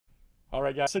All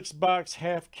right, guys. 6-box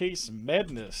half case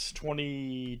madness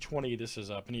 2020. This is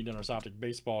Panini Donruss Optic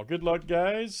Baseball. Good luck,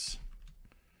 guys.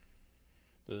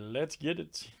 Let's get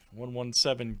it.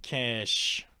 117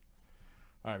 cash.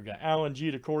 All right, we got Allen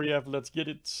G to Corey F. Let's get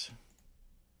it.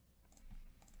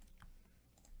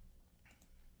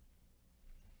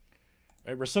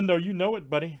 Hey, Rosendo, you know it,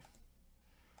 buddy.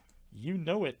 You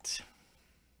know it.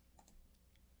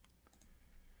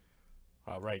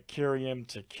 All right, carry him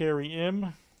to carry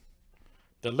him.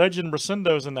 The legend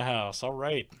Rosendo's in the house. All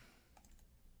right.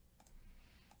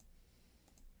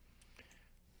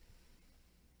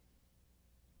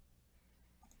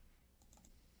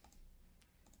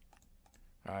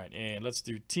 All right, and let's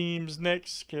do teams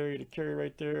next. Carry to carry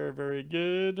right there. Very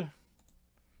good.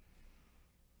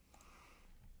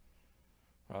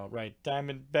 All right,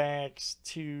 Diamondbacks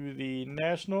to the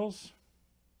Nationals.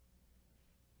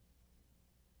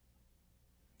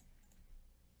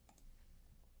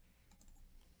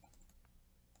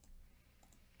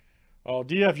 Oh,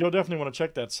 DF, you'll definitely want to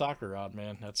check that soccer out,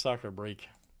 man. That soccer break.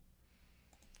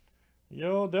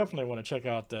 You'll definitely want to check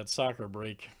out that soccer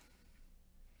break.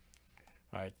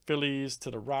 All right, Phillies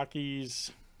to the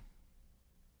Rockies.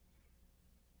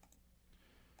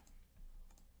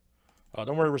 Oh,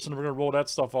 don't worry, we're going to roll that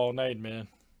stuff all night, man.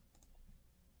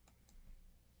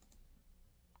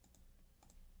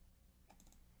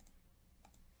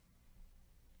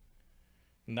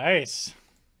 Nice.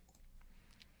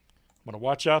 I'm going to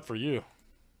watch out for you.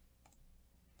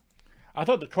 I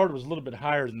thought the card was a little bit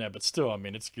higher than that, but still, I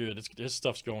mean, it's good. His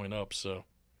stuff's going up, so.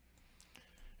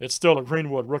 It's still a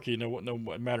Greenwood rookie, no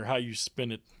matter how you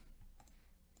spin it.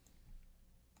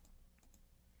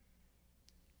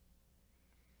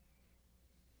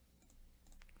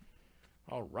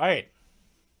 All right.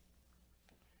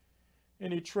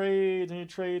 Any trades? Any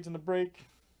trades in the break?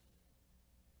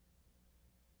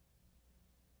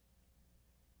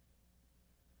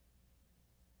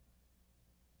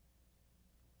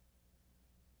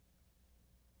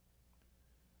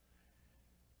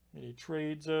 Any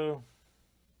trades?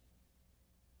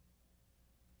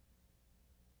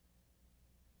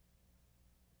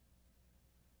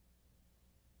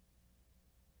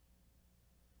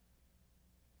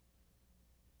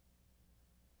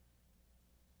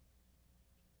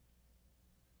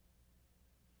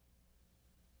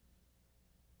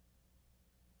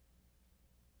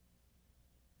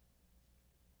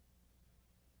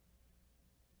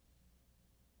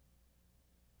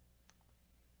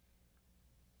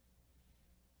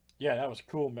 Yeah, that was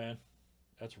cool, man.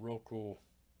 That's real cool.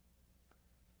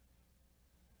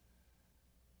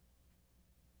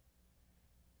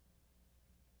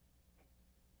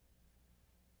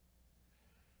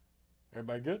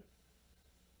 Everybody good?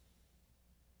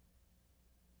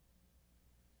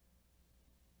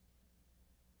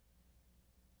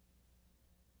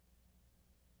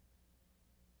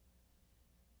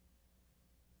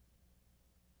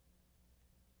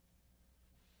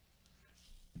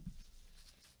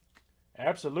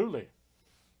 Absolutely.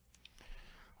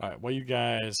 All right, well, you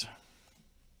guys.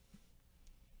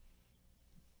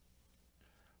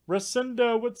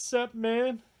 Rosendo, what's up,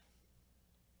 man?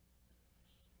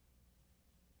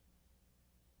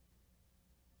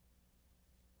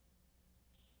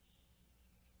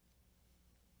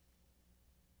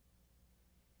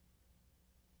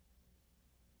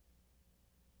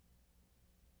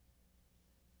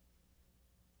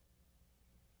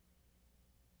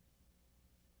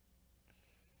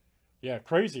 Yeah,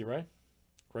 crazy, right?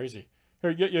 Crazy.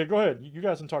 Here, yeah, go ahead. You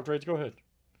guys can talk trades. Go ahead.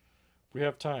 We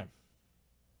have time.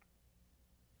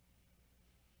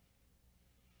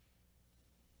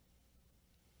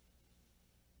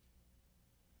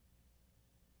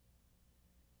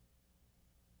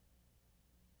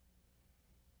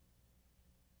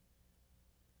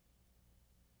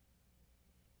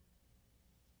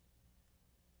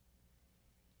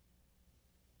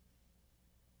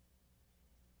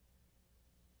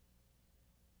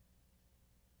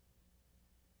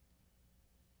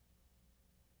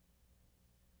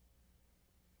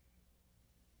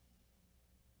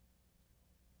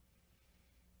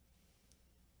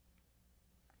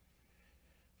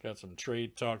 Got some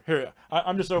trade talk. Here,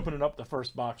 I'm just opening up the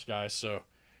first box, guys, so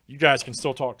you guys can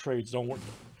still talk trades. Don't worry.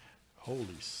 Holy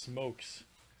smokes.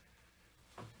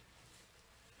 I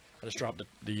just dropped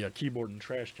the keyboard in the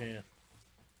trash can.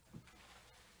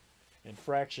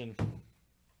 Infraction.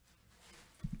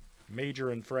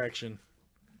 Major infraction.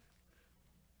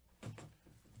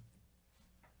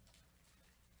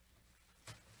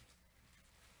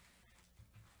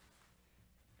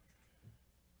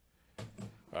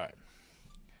 All right.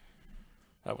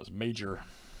 That was major.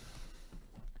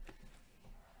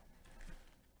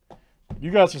 You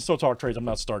guys can still talk trades. I'm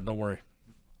not starting. Don't worry.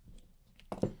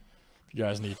 You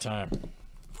guys need time.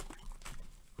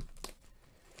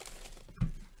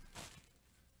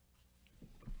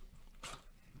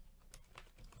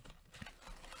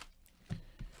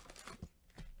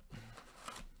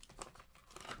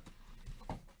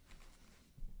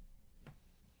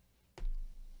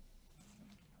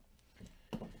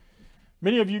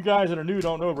 Many of you guys that are new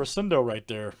don't know Rosendo right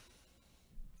there.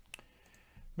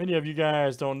 Many of you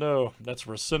guys don't know that's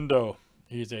Rosendo.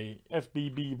 He's a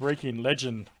FBB breaking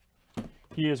legend.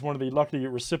 He is one of the lucky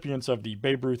recipients of the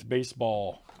Babe Ruth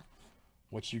baseball,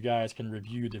 which you guys can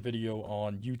review the video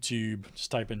on YouTube.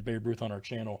 Just type in Babe Ruth on our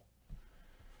channel.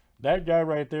 That guy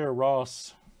right there,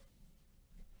 Ross,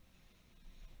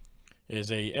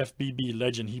 is a FBB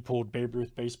legend. He pulled Babe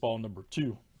Ruth baseball number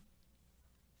 2.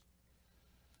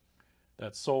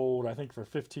 That sold, I think, for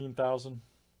 $15,000.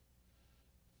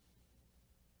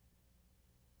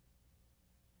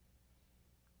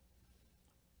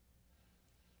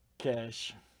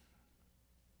 Cash.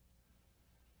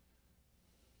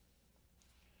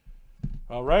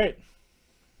 All right.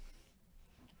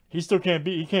 He still can't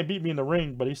beat. He can't beat me in the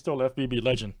ring, but he's still FBB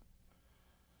legend.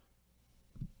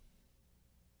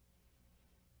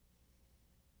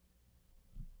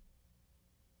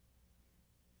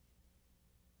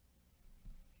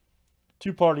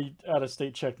 Two-party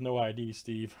out-of-state check, no ID,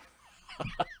 Steve.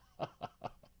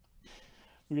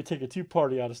 We could take a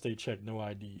two-party out-of-state check, no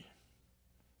ID.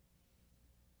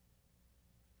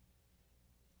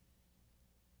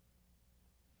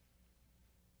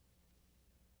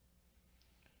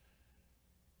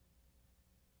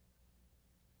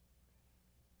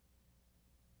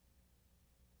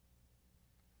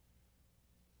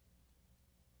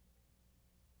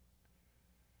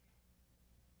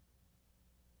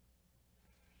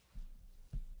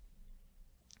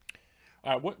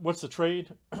 All right, what's the trade?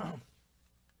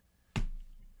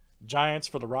 Giants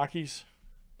for the Rockies.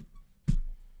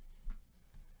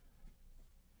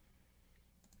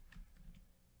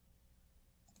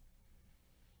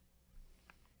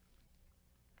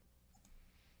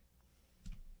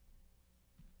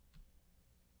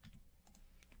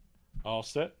 All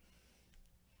set.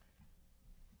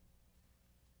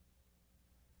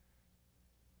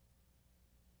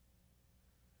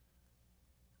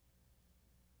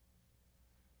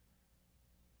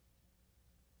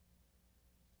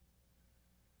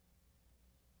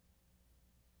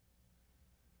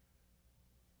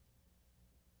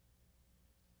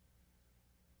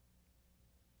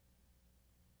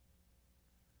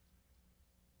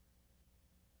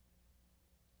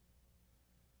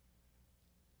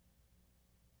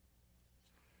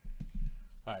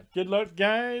 All right, good luck,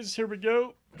 guys. Here we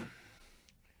go.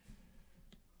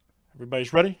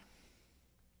 Everybody's ready?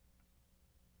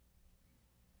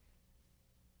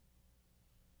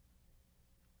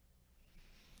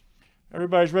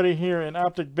 Everybody's ready here in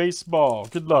Optic Baseball.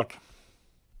 Good luck.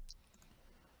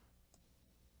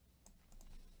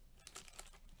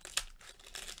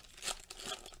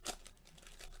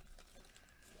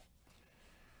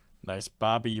 Nice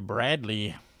Bobby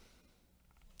Bradley.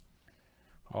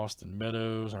 Austin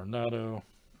Meadows, Arnado.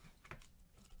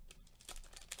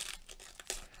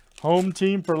 Home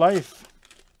team for life.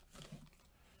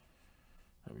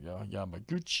 There we go.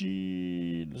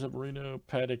 Yamaguchi, Severino,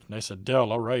 Paddock. Nice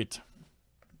Adele. All right.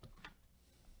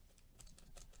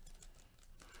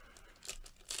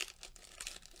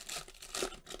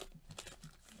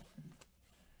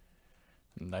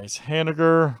 Nice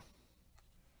Haniger.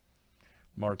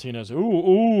 Martinez.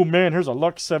 Ooh, man. Here's a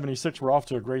Luck 76. We're off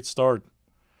to a great start.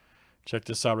 Check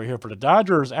this out right here for the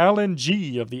Dodgers. Alan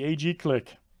G of the AG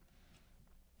Click.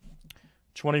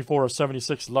 24 of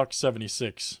 76, Luck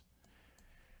 76.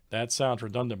 That sounds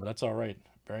redundant, but that's all right.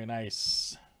 Very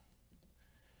nice.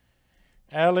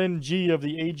 Alan G of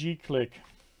the AG Click.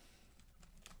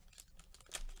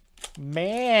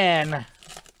 Man.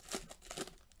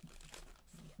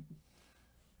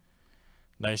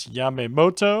 Nice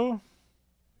Yamamoto.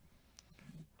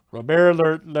 Robert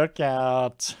Alert, look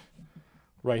out.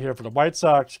 Right here for the White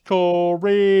Sox,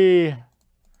 Corey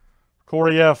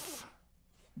F.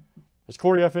 Is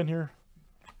Corey F in here?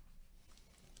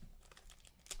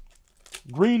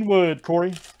 Greenwood,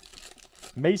 Corey.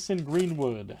 Mason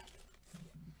Greenwood.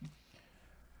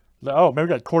 Oh, man, we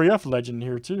got Corey F legend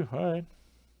here too. All right.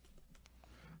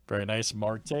 Very nice,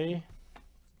 Marte.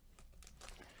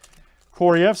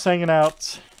 Corey F's hanging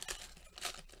out.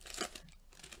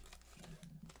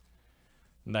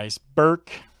 Nice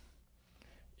Burke.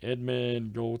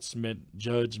 Edmund, Goldsmith,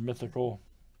 Judge, Mythical.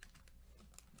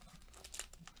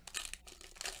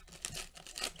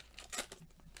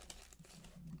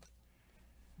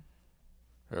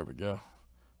 There we go.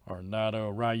 Arnado,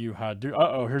 Ryu, Hadu.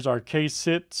 Uh-oh, here's our case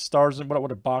hit. Stars and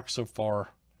what a box so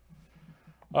far.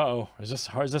 Uh-oh, is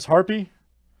this Harpy?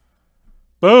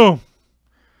 Boom!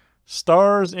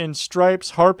 Stars and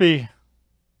Stripes Harpy.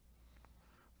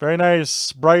 Very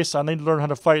nice. Bryce, I need to learn how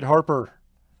to fight Harper.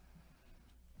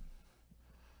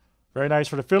 Very nice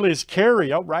for the Phillies.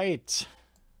 Carey, all right.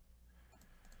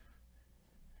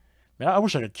 Man, I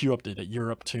wish I could cue up the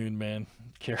Europe tune, man.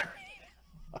 Carey.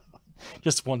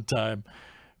 Just one time.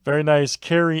 Very nice.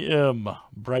 Carey M.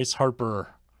 Bryce Harper.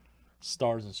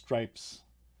 Stars and Stripes.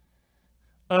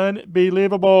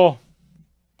 Unbelievable.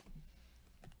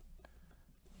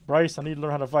 Bryce, I need to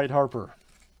learn how to fight Harper.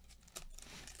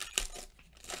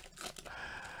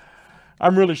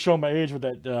 I'm really showing my age with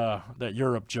that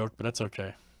Europe joke, but that's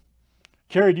okay.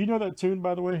 Carrie, do you know that tune,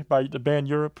 by the way, by the band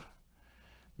Europe?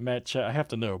 Matt, I have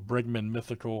to know. Brigman,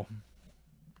 Mythical.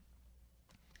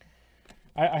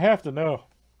 I have to know.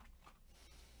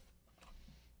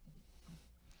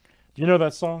 Do you know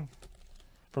that song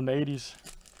from the 80s?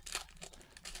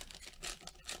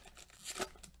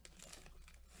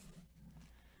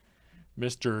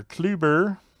 Mr.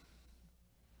 Kluber.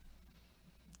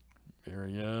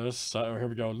 Various. Here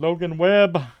we go. Logan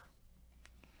Webb.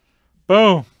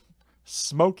 Boom.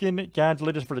 Smoking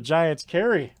Gonzalez for the Giants.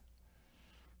 Carey.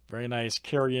 Very nice.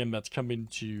 Carry in. That's coming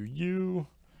to you.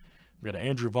 We got an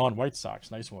Andrew Vaughn White Sox.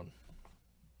 Nice one.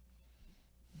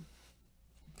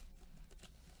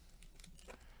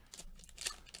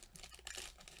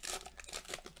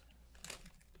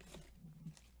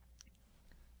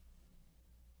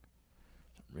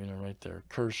 Arena right there.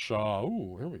 Kershaw.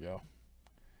 Ooh, here we go.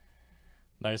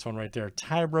 Nice one right there.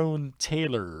 Tyrone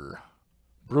Taylor.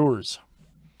 Brewers.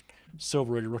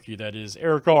 Silver rated rookie. That is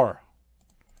Eric R.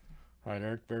 All right,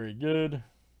 Eric. Very good.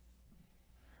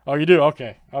 Oh, you do?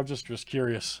 Okay. I was just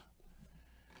curious.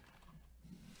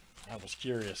 I was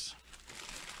curious.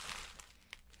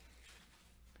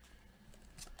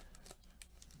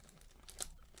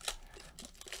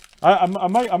 I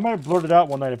might blurt it out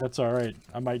one night if that's all right.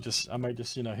 I might just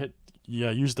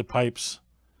use the pipes.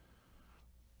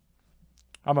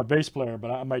 I'm a bass player,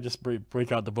 but I might just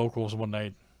break out the vocals one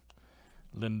night.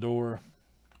 Lindor.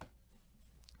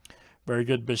 Very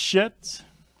good. Bichette.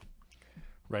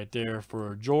 Right there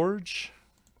for George.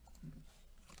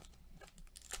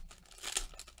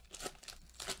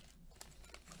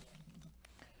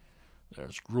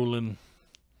 There's Grulin.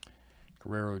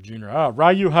 Guerrero Jr.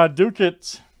 Ryu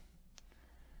Hadouket.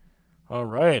 All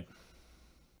right.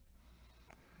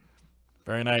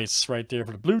 Very nice right there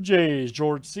for the Blue Jays,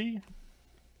 George C.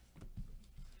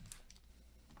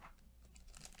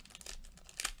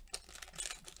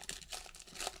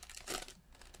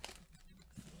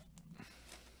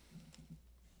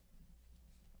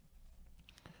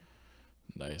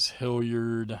 Nice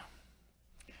Hilliard.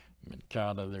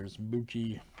 Mikata, there's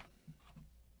Mookie.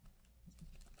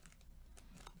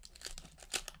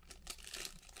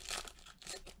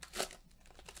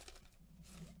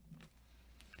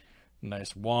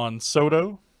 Nice Juan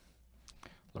Soto.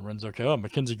 Lorenzo K. Oh,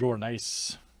 Mackenzie Gore,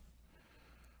 nice.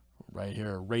 Right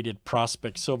here, rated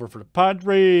prospect silver for the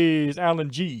Padres. Alan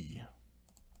G.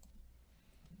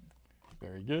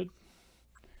 Very good.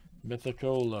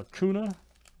 Mythical Lacuna.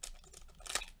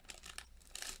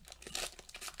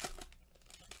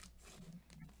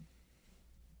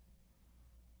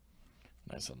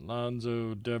 Nice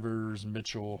Alonzo, Devers,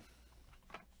 Mitchell.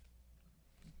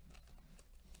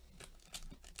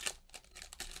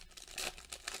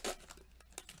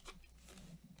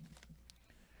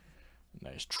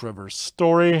 Nice Trevor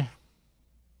Story.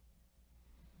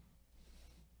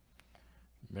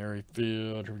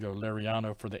 Merrifield. Here we go.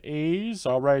 Lariano for the A's.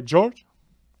 All right, George.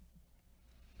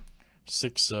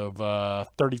 6 of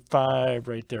 35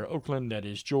 right there. Oakland. That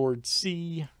is George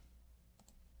C.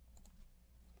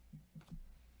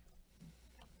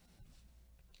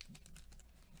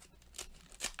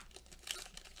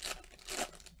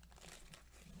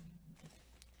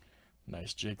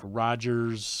 Nice Jake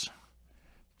Rogers.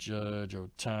 Judge,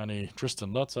 Otani,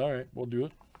 Tristan Lutz. All right, we'll do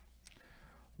it.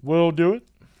 We'll do it.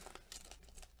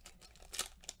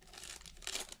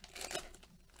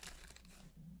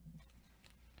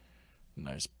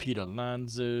 Nice Pete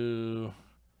Alonso.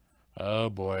 Oh,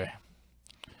 boy.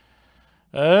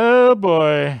 Oh,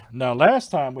 boy. Now,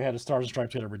 last time we had a Stars and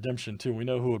Stripes, we had a redemption, too. We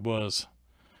know who it was.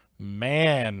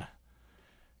 Man.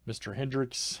 Mr.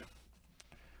 Hendricks.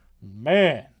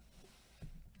 Man.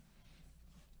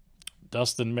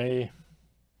 Dustin May.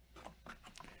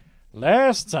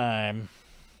 Last time,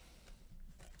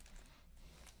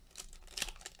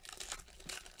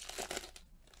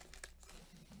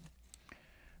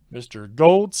 Mr.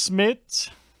 Goldsmith.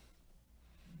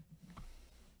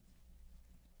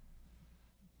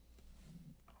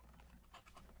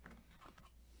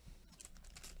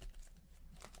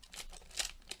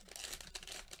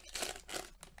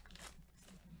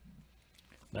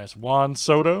 Nice Juan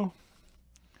Soto.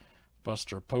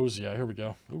 Buster Posey. Here we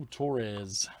go. Ooh,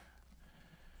 Torres.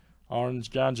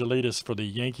 Orange Gonzalez for the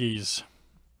Yankees.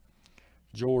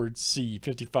 George C.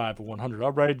 55 of 100.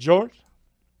 All right, George.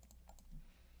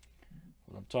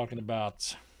 What I'm talking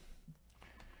about.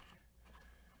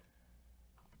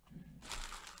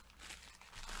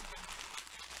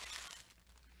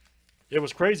 It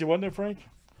was crazy, wasn't it, Frank?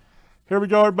 Here we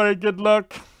go, everybody. Good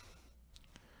luck.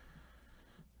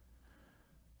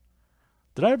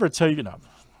 Did I ever tell you? No.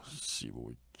 Let's see what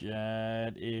we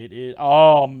got. It is.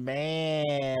 Oh,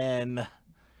 man.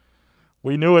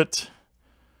 We knew it.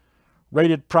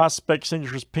 Rated Prospect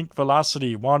Signatures Pink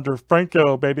Velocity. Wander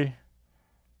Franco, baby.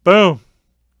 Boom.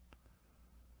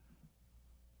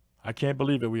 I can't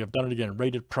believe it. We have done it again.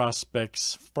 Rated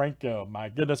Prospects Franco. My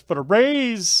goodness. For the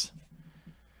Rays.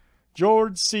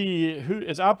 George C. Who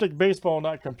is Optic Baseball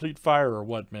not complete fire or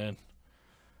what, man?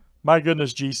 My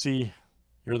goodness, GC.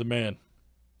 You're the man.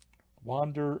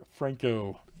 Wander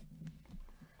Franco.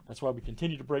 That's why we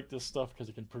continue to break this stuff, because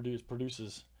it can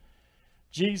produces.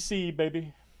 GC,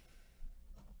 baby.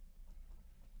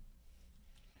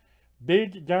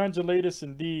 Big Gonzalez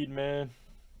indeed, man.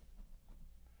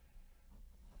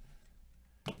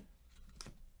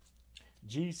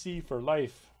 GC for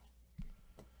life.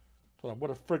 Hold on,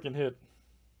 what a freaking hit.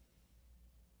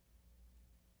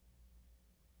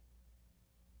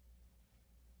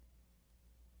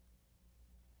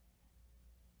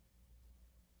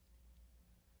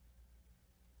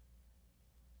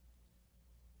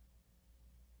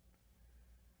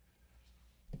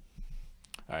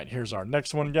 All right, here's our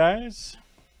next one, guys.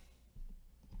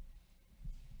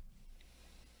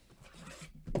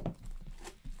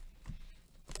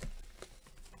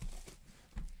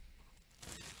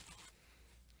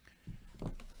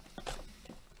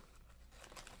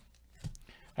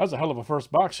 That was a hell of a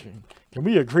first box. Can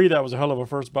we agree that was a hell of a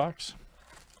first box?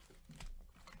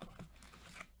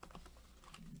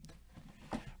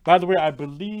 By the way, I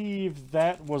believe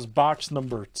that was box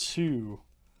number 2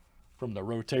 from the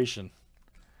rotation.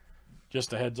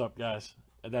 Just a heads up, guys.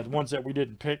 And that ones that we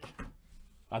didn't pick,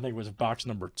 I think it was box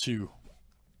number 2.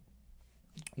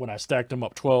 When I stacked them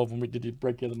up 12 when we did the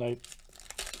break the other night.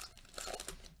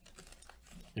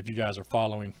 If you guys are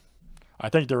following. I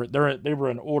think they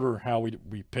were in order how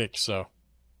we picked, so.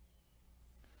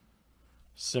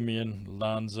 Simeon,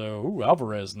 Lonzo, ooh,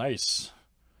 Alvarez, nice.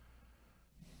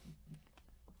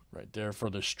 Right there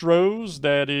for the Stros,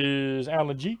 that is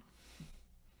Alan G.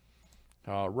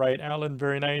 All right, Alan,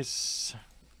 very nice.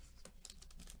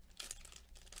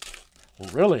 Well,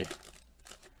 really?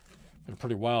 Been a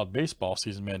pretty wild baseball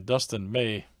season, man. Dustin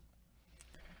May.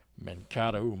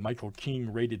 Mancado, ooh, Michael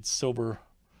King, rated silver.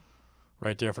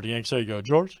 Right there for the Yanks. There you go,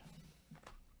 George.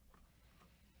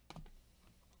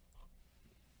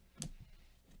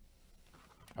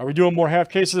 Are we doing more half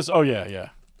cases? Oh, yeah.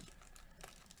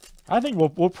 I think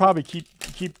we'll probably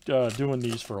keep doing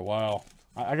these for a while.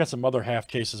 I got some other half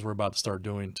cases we're about to start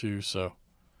doing too. So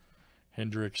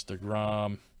Hendricks,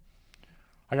 DeGrom.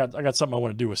 I got something I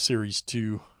want to do with Series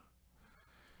 2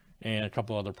 and a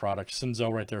couple other products.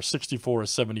 Senzel right there, 64 of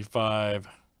 75.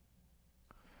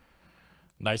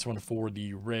 Nice one for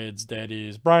the Reds. That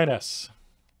is Brian S.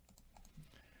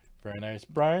 Very nice,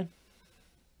 Brian.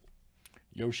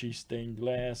 Yoshi stained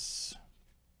glass.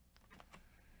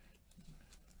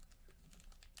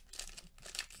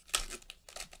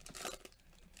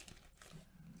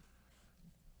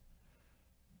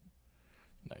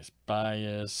 Nice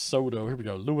Baez. Soto. Here we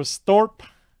go. Lewis Thorpe.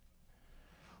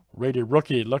 Rated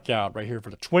rookie. Look out right here for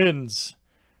the Twins.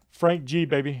 Frank G,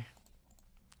 baby.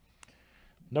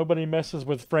 Nobody messes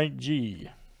with Frank G.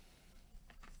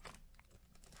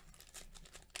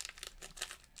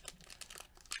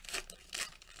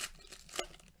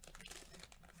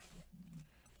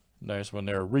 Nice one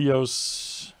there.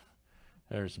 Rios.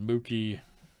 There's Mookie.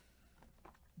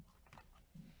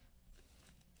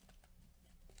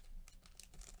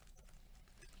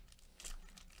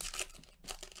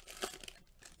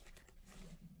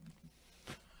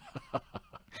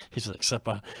 He's like,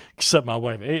 except my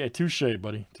wife. Hey, touche,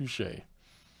 buddy. Touche.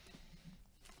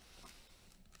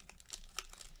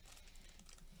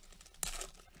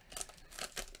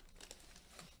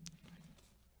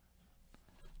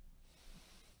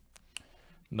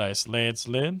 Nice Lance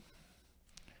Lynn.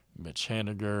 Mitch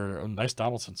Haniger. Oh, nice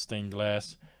Donaldson stained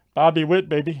glass. Bobby Witt,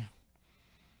 baby.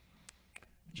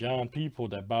 John P.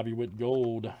 pulled that Bobby Witt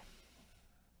gold.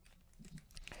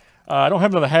 I don't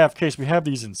have another half case. We have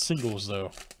these in singles,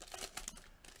 though.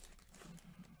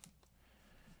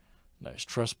 Nice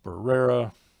Trust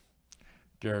Barrera.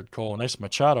 Garrett Cole. Nice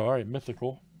Machado. All right,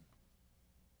 mythical.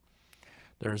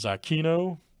 There's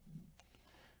Aquino.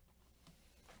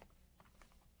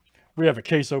 We have a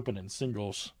case open in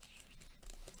singles.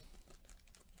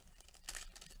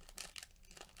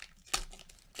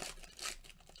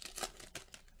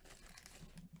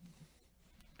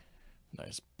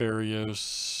 Nice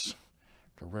Barrios.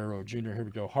 Guerrero Jr. Here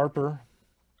we go. Harper.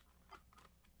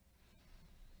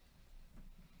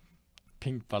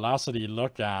 Pink Velocity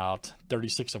Lookout.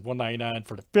 36 of 199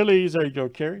 for the Phillies. There you go,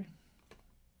 Kerry.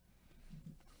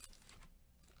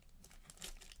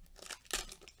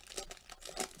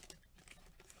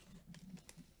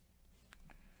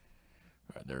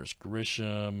 All right, there's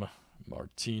Grisham,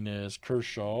 Martinez,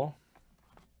 Kershaw.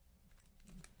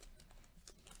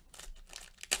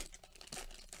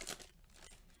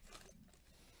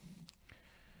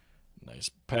 Nice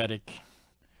Paddock.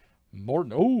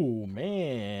 Morton. Oh,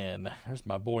 man. There's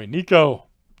my boy Nico.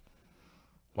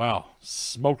 Wow.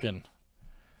 Smoking.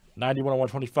 91 of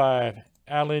 125.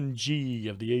 Alan G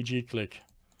of the AG Click.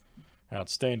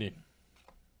 Outstanding.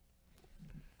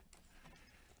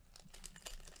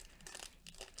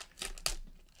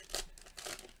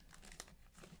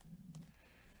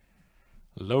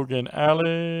 Logan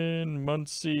Allen.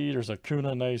 Muncy. There's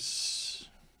Acuna. Nice.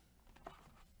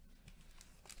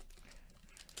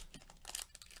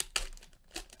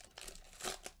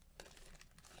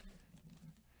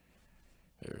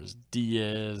 There's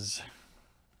Diaz.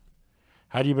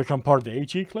 How do you become part of the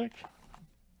HE Click?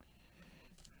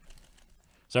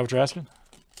 Is that what you're asking?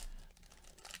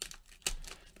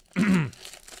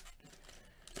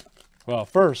 Well,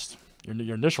 first,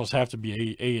 your initials have to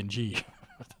be A and G.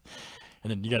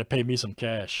 And then you got to pay me some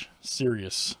cash.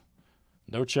 Serious.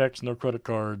 No checks, no credit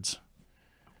cards.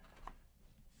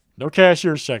 No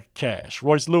cashier's check, cash.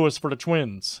 Royce Lewis for the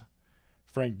Twins.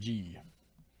 Frank G.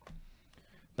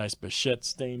 Nice Bichette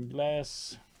stained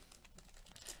glass.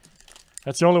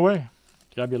 That's the only way.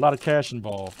 Got to be a lot of cash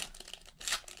involved.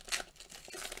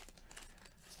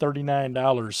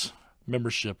 $39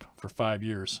 membership for 5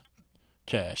 years.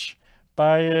 Cash.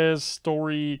 Baez,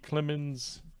 Story,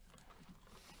 Clemens.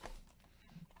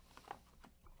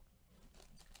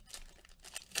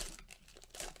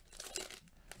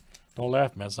 Don't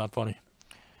laugh, man. It's not funny.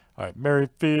 All right,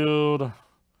 Merrifield.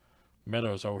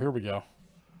 Meadows. Oh, here we go.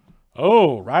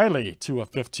 Oh, Riley, 2 of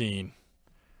 15.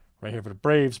 Right here for the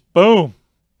Braves. Boom.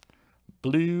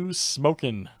 Blue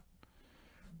smoking.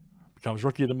 Becomes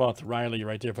Rookie of the Month. Riley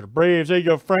right there for the Braves. There you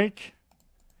go, Frank.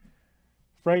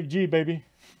 Frank G, baby.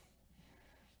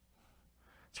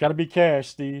 It's got to be cash,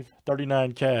 Steve.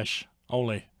 39 cash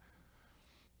only.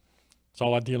 That's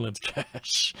all I deal in is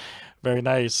cash. Very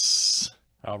nice.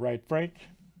 All right, Frank.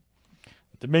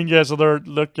 Dominguez alert.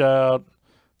 Look out.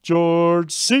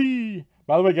 George C.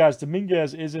 By the way, guys,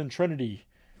 Dominguez is in Trinity.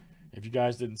 If you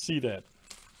guys didn't see that.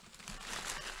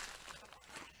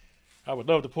 I would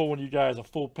love to pull one of you guys a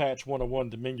full patch 101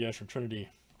 Dominguez from Trinity.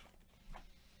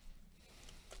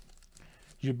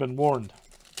 You've been warned.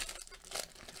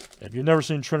 If you've never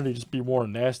seen Trinity, just be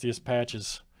warned. Nastiest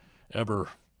patches ever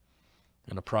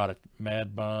in a product.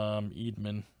 Mad Bomb,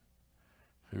 Eidman.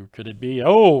 Who could it be?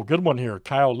 Oh, good one here.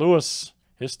 Kyle Lewis.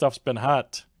 His stuff's been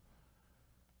hot.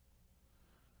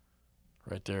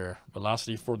 Right there.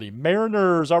 Velocity for the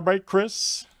Mariners. All right,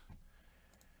 Chris.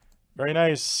 Very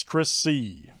nice. Chris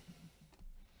C.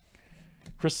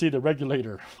 Chris C, the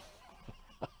Regulator.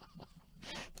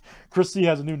 Chris C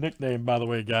has a new nickname, by the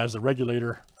way, guys. The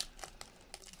Regulator.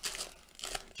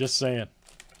 Just saying.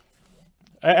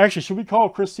 Actually, should we call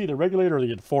Chris C the Regulator or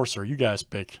the Enforcer? You guys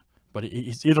pick. But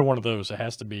he's either one of those. It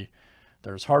has to be.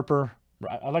 There's Harper.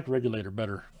 I like Regulator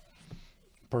better,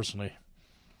 personally.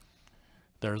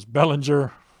 There's Bellinger.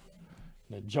 And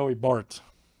then Joey Bart.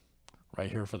 Right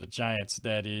here for the Giants.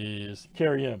 That is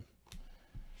carry him.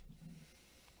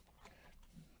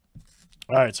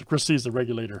 All right, so Chris C is the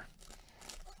Regulator.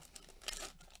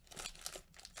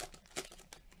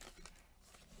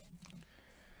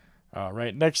 All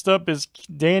right, next up is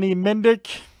Danny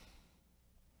Mendick.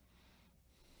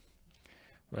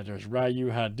 Right there's Ryu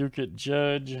Hadouken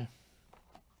Judge.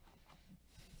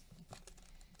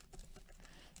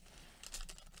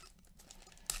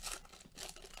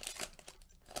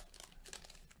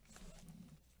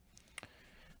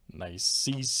 Nice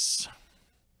Cease.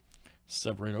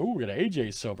 Severino. Oh, we got an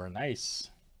AJ Silver. Nice.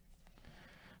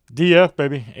 DF,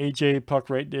 baby. AJ Puck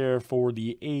right there for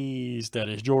the A's. That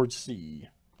is George C.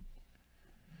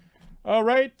 All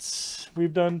right.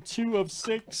 We've done 2 of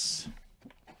 6.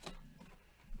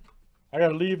 I got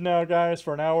to leave now, guys,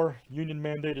 for an hour. Union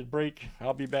mandated break.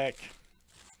 I'll be back.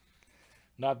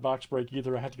 Not box break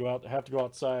either. I have to go out. I have to go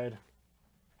outside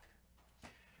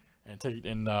and take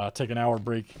an hour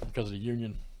break because of the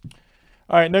union.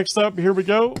 All right, next up, here we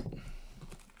go.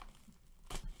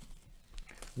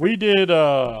 We did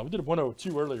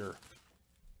 102 earlier.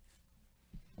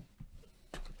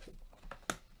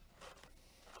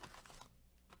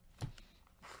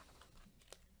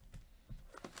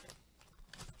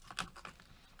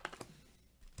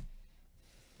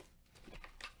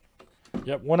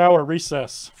 Yep, 1 hour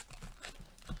recess.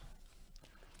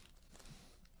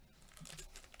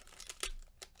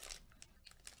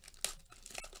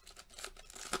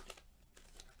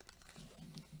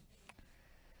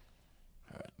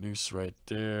 Noose right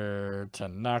there.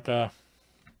 Tanaka.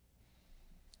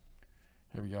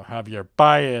 Here we go. Javier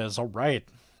Baez. All right.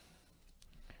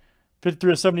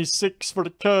 53 of 76 for the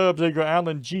Cubs. There you go.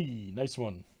 Alan G. Nice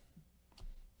one.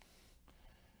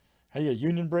 How do you get a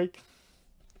union break?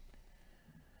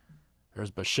 There's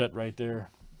Bichette right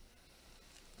there.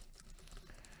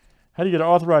 How do you get an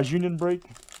authorized union break?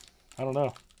 I don't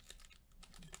know.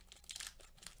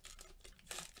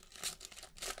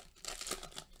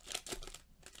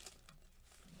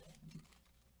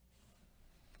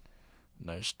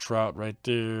 Nice Trout right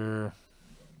there.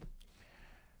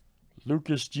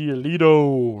 Lucas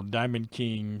Giolito, Diamond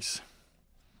Kings.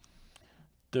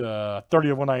 The 30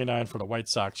 of 199 for the White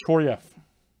Sox. Koryev.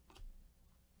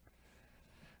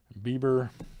 Bieber.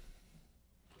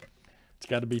 It's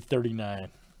got to be 39.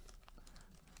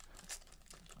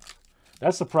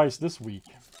 That's the price this week.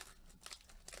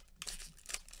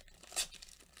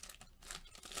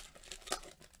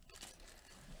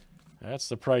 That's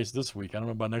the price this week. I don't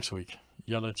know about next week.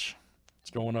 Yelich.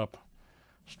 It's going up.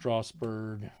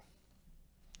 Strasburg.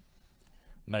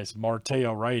 Nice Marte,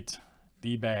 all right.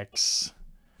 D-backs.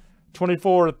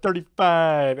 24 to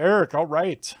 35. Eric, all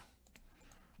right.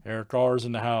 Eric R's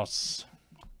in the house.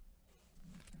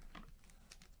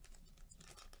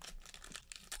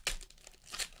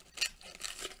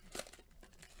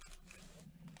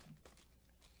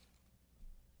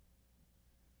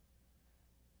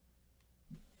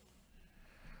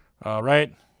 All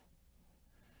right.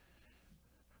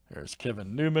 There's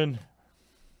Kevin Newman.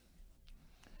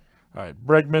 All right,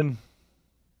 Bregman.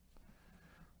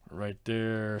 Right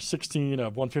there. 16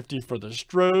 of 150 for the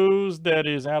Stros. That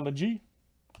is Alan G.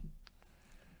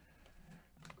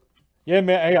 Yeah,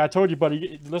 man. Hey, I told you,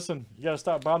 buddy. Listen, you got to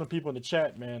stop bothering people in the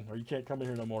chat, man, or you can't come in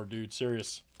here no more, dude.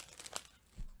 Serious.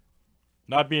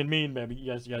 Not being mean, man. But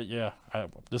you guys got, yeah.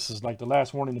 This is like the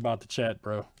last warning about the chat,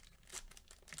 bro.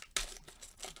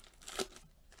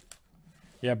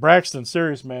 Yeah, Braxton,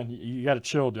 serious, man. You got to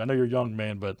chill, dude. I know you're young,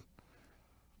 man, but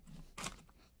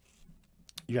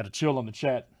you got to chill on the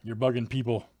chat. You're bugging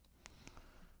people.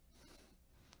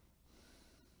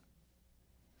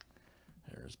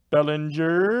 There's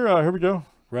Bellinger. Here we go.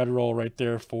 Gratterall right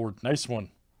there for nice one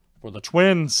for the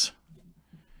Twins.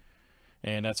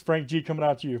 And that's Frank G coming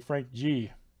out to you, Frank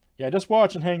G. Yeah, just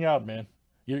watch and hang out, man.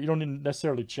 You don't need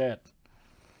necessarily chat.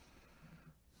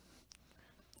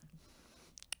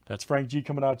 That's Frank G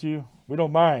coming out to you. We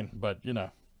don't mind, but, you know.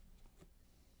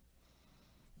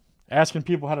 Asking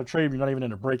people how to trade when you're not even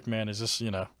in a break, man, is just,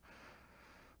 you know.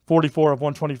 44 of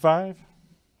 125.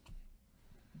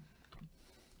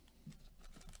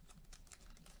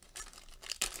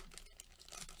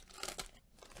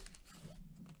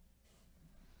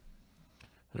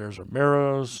 There's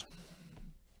Romero's.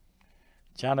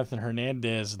 Jonathan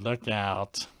Hernandez, look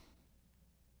out.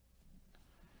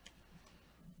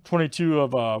 22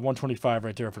 of 125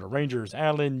 right there for the Rangers.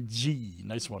 Alan G.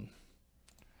 Nice one.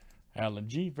 Alan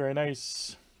G. Very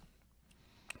nice.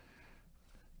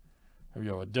 There we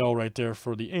go. Adele right there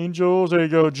for the Angels. There you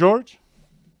go, George.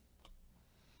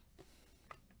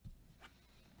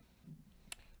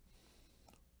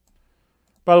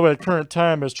 By the way, the current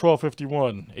time is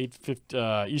 12:51,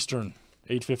 8:50 Eastern,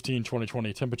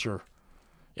 8/15/2020. Temperature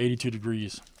 82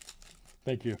 degrees.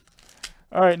 Thank you.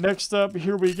 All right, next up,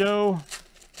 here we go.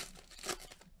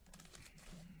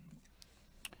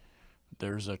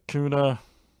 There's Acuna.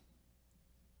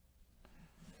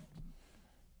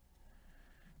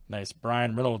 Nice.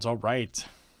 Brian Reynolds. All right.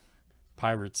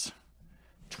 Pirates.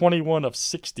 21 of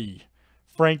 60.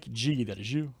 Frank G. That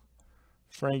is you.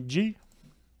 Frank G.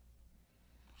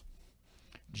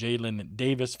 Jalen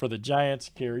Davis for the Giants.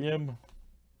 Carry him.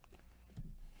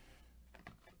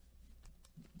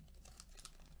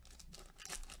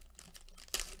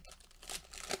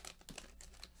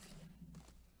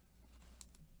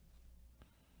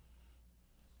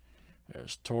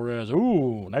 There's Torres.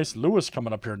 Ooh, nice Lewis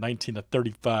coming up here. 19 to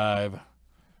 35.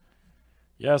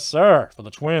 Yes, sir. For the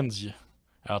Twins.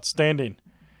 Outstanding.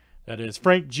 That is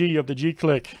Frank G of the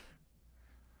G-Click.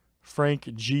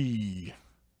 Frank G.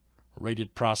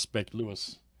 Rated prospect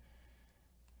Lewis.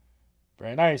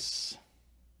 Very nice.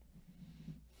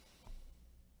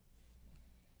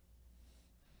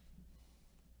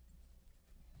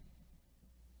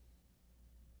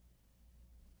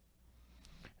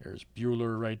 There's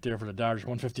Bueller right there for the Dodgers.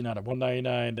 159 of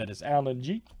 199. That is Allen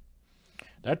G.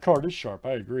 That card is sharp.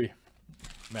 I agree.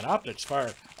 Man, Optic's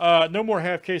fired. No more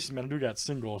half cases, man. I do got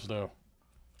singles, though.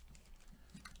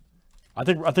 I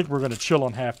think we're going to chill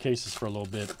on half cases for a little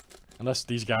bit. Unless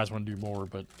these guys want to do more,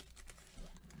 but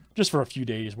just for a few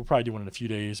days. We'll probably do one in a few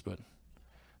days, but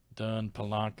Dunn,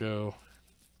 Polanco.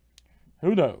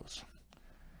 Who knows?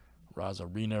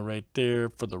 Rosarina right there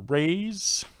for the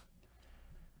Rays.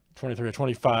 23 or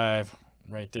 25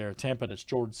 right there. Tampa, that's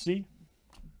George C.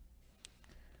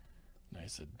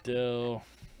 Nice Adele.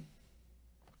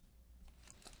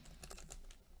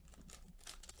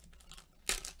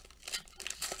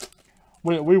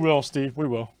 We will, Steve. We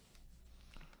will.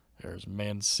 There's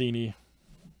Mancini.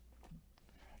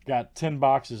 Got 10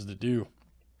 boxes to do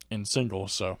in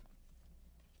singles, so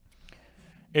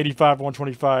 85,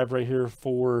 125 right here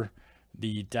for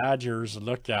the Dodgers.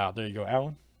 Look out. There you go,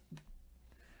 Allen.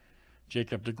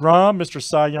 Jacob deGrom, Mr.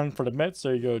 Cy Young for the Mets.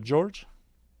 There you go, George.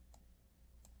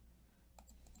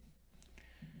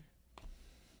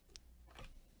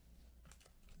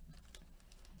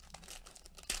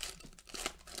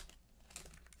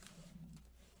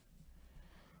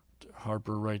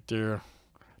 Harper right there.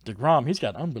 DeGrom, he's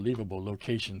got unbelievable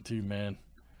location too, man.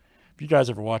 If you guys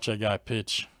ever watch that guy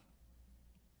pitch.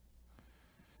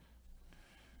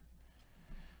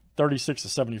 36 to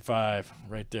 75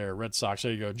 right there. Red Sox.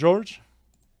 There you go, George.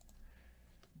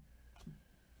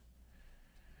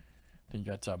 Then you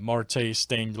got Marte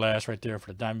stained glass right there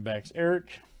for the Diamondbacks.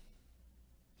 Eric.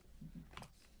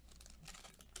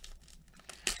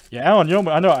 Yeah, Alan,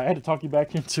 I know I had to talk you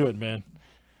back into it, man.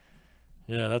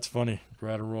 Yeah, that's funny.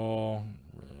 Gratterall.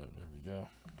 There we go.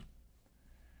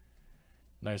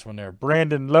 Nice one there.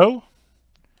 Brandon Lowe.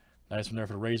 Nice one there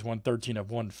for the Rays. 113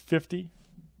 of 150.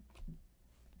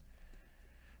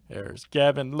 There's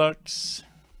Gavin Lux.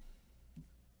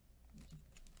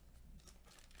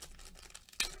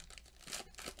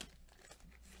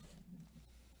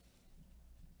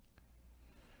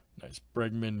 Nice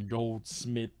Bregman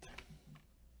Goldsmith.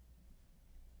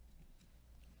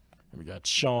 And we got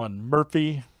Sean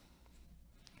Murphy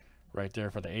right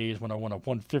there for the A's. 101 of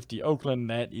 150 Oakland.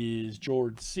 That is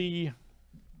George C.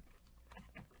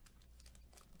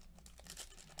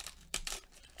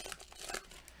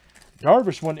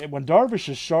 Darvish, when Darvish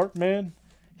is sharp, man,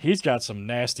 he's got some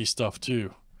nasty stuff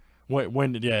too.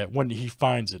 When he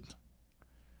finds it.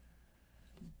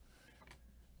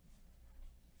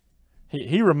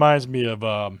 He reminds me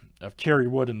of Kerry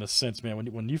Wood in the sense, man.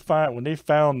 When they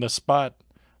found the spot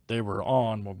they were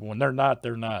on, when they're not,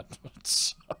 they're not.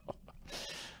 So,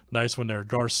 nice one there.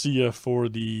 Garcia for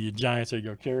the Giants. There you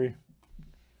go, Kerry.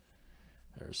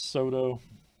 There's Soto.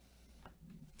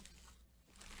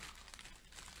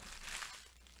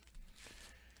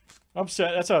 I'm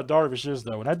sad. That's how Darvish is,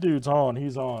 though. When that dude's on,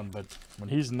 he's on. But when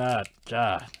he's not,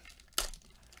 God.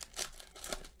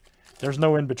 There's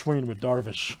no in-between with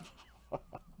Darvish.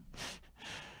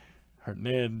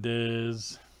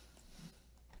 Hernandez.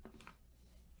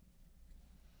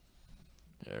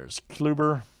 There's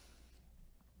Kluber.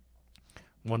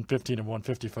 115 and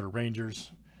 150 for the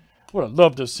Rangers. Would have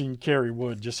loved to have seen Kerry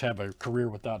Wood just have a career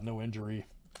without no injury.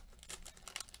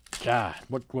 God,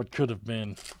 what could have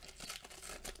been.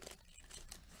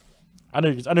 I know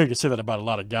you can say that about a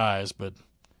lot of guys, but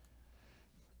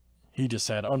he just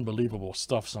had unbelievable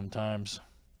stuff sometimes.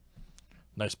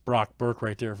 Nice Brock Burke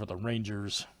right there for the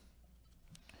Rangers.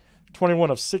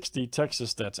 21 of 60,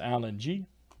 Texas, that's Allen G.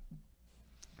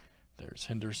 There's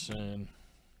Henderson.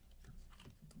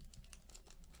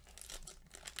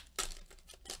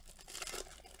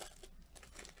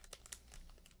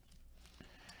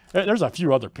 There's a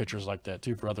few other pitchers like that,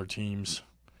 too, for other teams.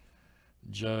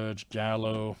 Judge,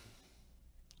 Gallo.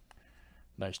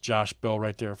 Nice Josh Bell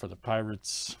right there for the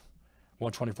Pirates.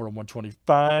 124 to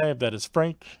 125. That is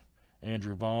Frank.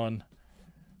 Andrew Vaughn.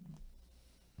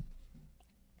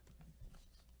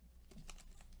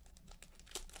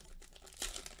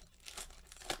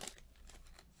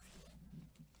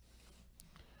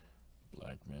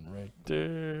 Blackman right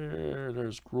there.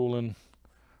 There's Grulin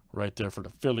right there for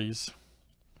the Phillies.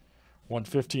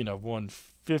 115 of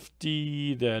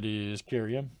 150. That is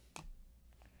Carrium.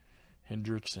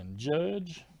 Hendricks and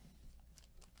Judge.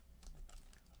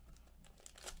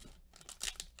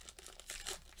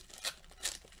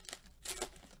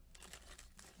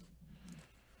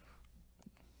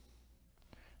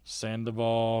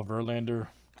 Sandoval, Verlander.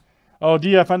 Oh,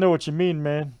 DF, I know what you mean,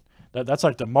 man. That's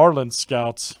like the Marlins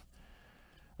scouts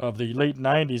of the late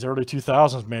 90s, early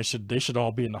 2000s, man. They should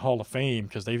all be in the Hall of Fame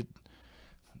because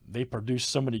they produced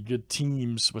so many good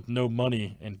teams with no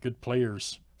money and good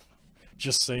players.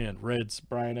 Just saying. Reds,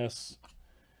 Brian S.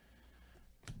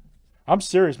 I'm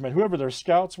serious, man. Whoever their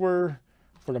scouts were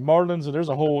for the Marlins, and there's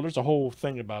a whole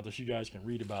thing about this you guys can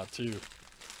read about too.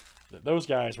 Those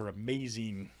guys were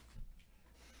amazing.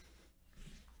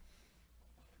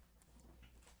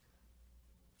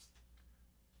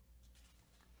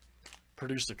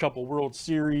 Produced a couple World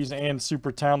Series and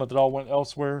super talent that all went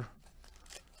elsewhere.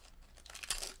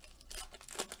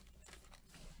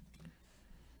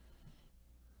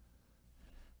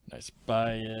 Nice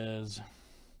Baez.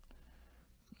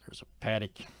 There's a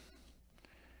Paddock.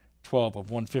 12 of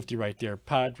 150 right there.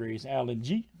 Padres, Allen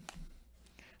G.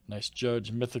 Nice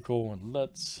Judge, Mythical, and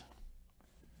Lutz.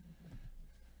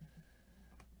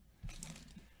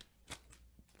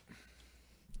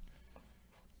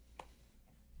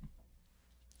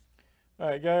 All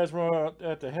right, guys, we're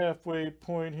at the halfway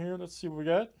point here. Let's see what we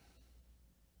got.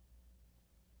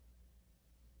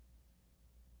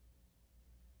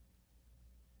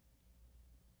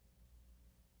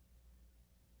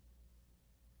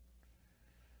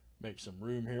 Make some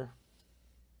room here.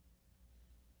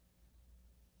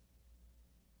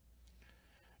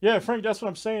 Yeah, Frank, that's what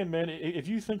I'm saying, man. If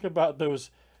you think about those,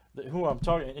 who I'm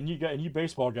talking, and you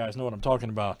baseball guys know what I'm talking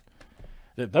about.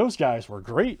 That those guys were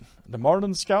great. The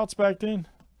Marlins scouts back then.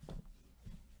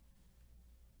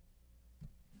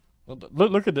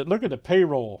 Look at the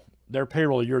payroll. Their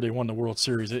payroll year they won the World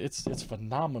Series. It's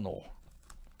phenomenal.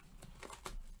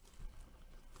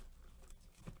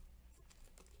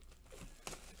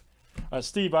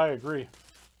 Steve, I agree.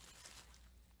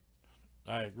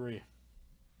 I agree.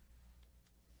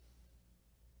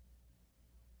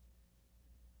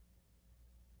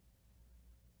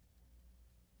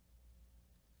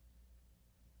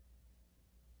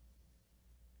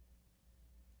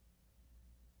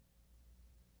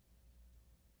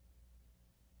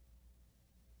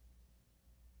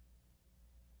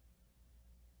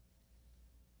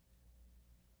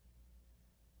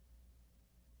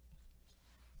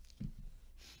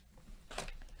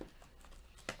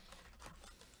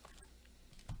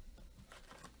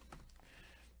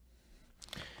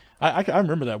 I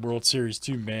remember that World Series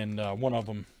too, man. One of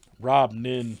them, Rob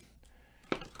Nin.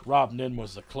 Rob Nin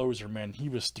was the closer, man. He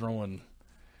was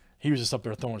just up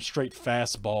there throwing straight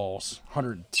fastballs,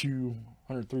 102,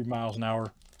 103 miles an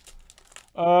hour.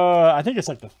 I think it's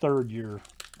like the third year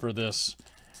for this.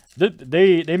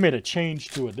 They made a change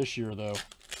to it this year, though.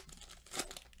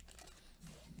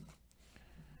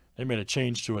 They made a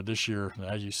change to it this year.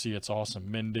 As you see, it's awesome.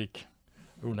 Mendick.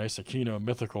 Ooh, nice Aquino,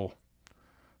 Mythical.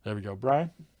 There we go,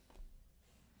 Brian.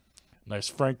 Nice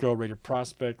Franco rated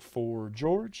prospect for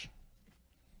George.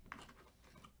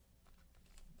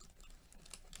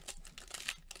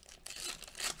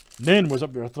 Nin was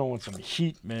up there throwing some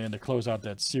heat, man, to close out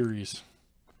that series.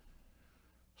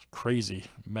 It's crazy.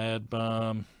 Mad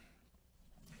Bomb.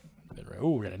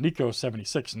 Oh, we got a Nico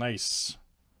 76. Nice.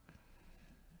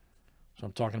 That's what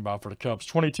I'm talking about for the Cubs.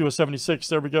 22 of 76.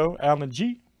 There we go. Allen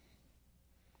G.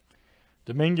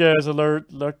 Dominguez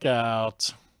alert. Look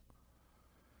out.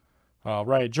 All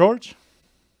right, George.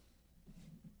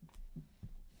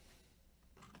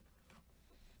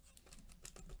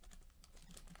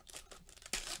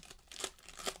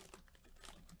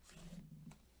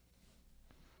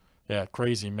 Yeah,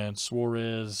 crazy, man.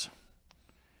 Suarez.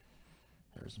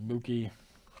 There's Mookie.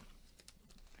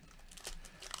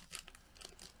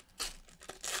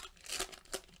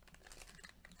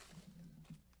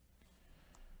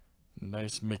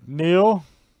 Nice McNeil.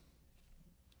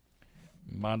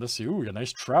 Mondesi. Ooh, we got a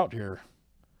nice Trout here.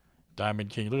 Diamond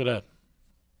King. Look at that.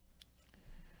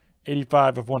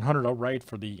 85 of 100. All right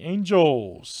for the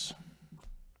Angels.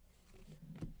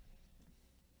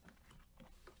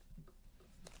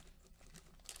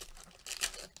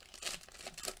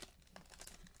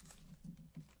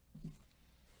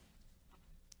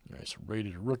 Nice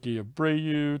rated rookie of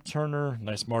Abreu. Turner.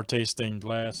 Nice Marte stained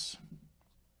glass.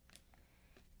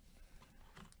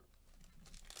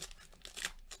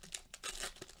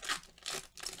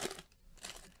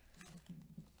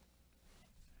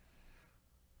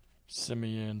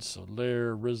 Simeon,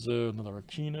 Soler, Rizzo, another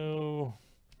Aquino.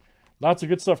 Lots of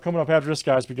good stuff coming up after this,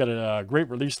 guys. We got a great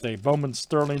release day. Bowman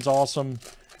Sterling's awesome.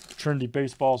 Trinity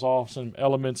Baseball's awesome.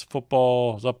 Elements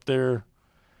Football is up there.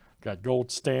 Got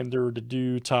Gold Standard to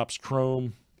do. Topps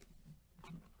Chrome.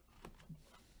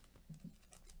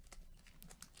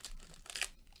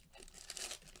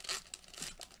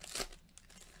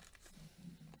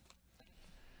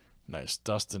 Nice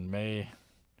Dustin May.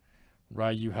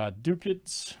 Ryu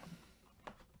Hadukits.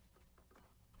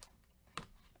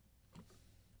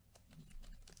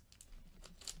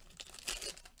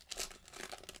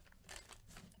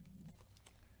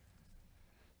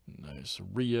 There's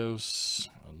Rios,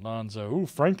 Alonzo. Ooh,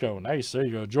 Franco. Nice. There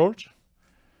you go, George.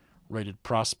 Rated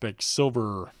Prospect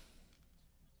Silver.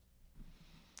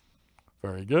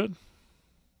 Very good.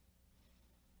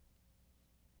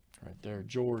 Right there,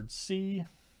 George C.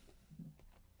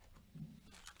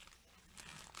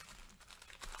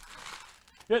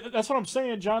 Yeah, that's what I'm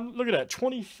saying, John. Look at that.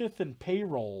 25th in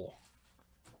payroll.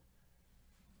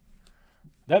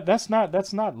 That's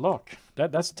not luck.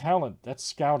 That's talent. That's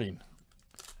scouting.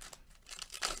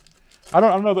 I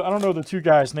don't know the two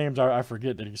guys' names. I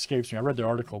forget, that escapes me. I read the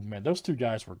article. Man, those two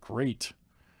guys were great.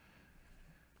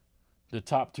 The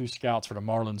top two scouts for the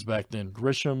Marlins back then.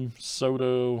 Grisham,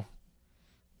 Soto.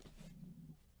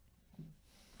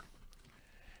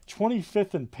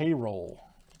 25th in payroll.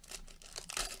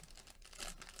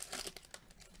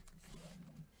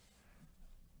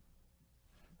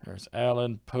 There's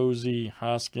Allen, Posey,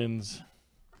 Hoskins.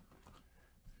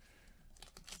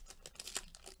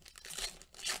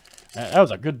 That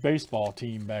was a good baseball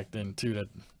team back then too.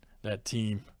 That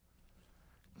team,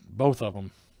 both of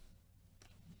them.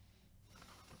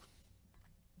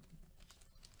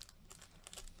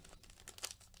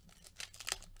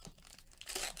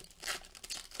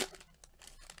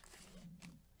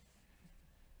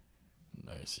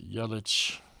 Nice.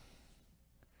 Yelich,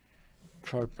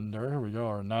 Carpenter. Here we go.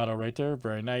 Arnado right there.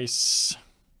 Very nice.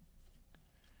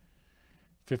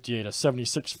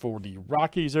 58/76 for the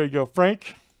Rockies. There you go,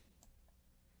 Frank.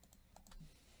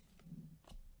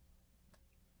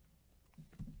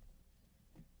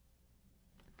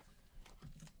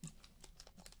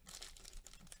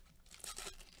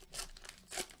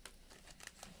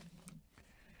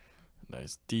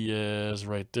 Nice. Diaz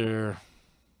right there.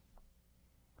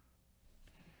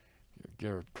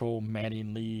 Garrett Cole,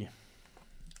 Mattingly.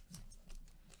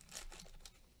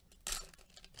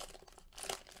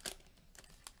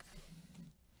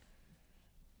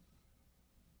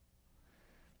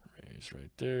 Rays right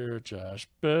there. Josh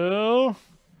Bell.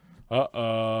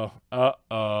 Uh-oh.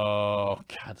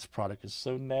 God, this product is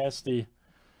so nasty.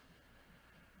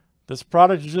 This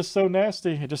product is just so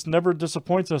nasty. It just never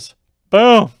disappoints us.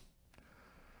 Boom.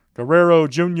 Guerrero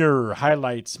Jr.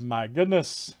 highlights. My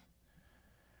goodness.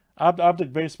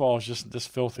 Optic baseball is just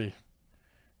filthy.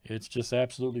 It's just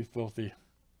absolutely filthy.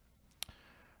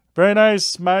 Very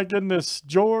nice. My goodness.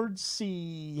 George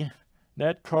C.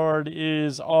 That card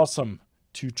is awesome.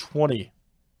 220.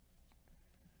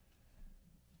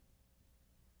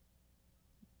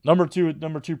 Number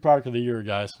two product of the year,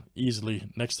 guys. Easily.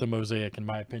 Next to Mosaic, in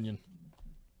my opinion.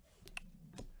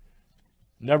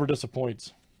 Never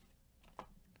disappoints.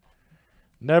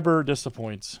 Never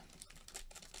disappoints.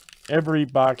 Every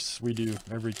box we do,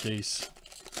 every case.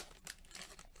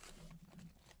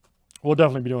 We'll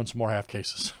definitely be doing some more half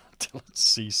cases. Let's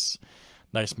see.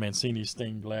 Nice Mancini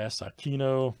stained glass.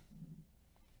 Aquino.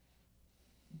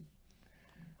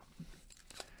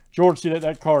 George, see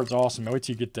that card's awesome. Wait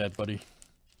till you get that, buddy.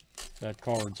 That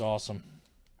card's awesome.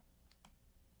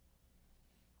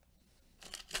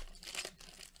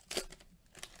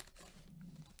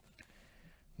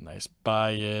 Nice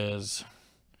Baez.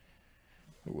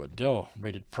 Waddell,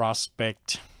 rated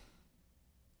prospect.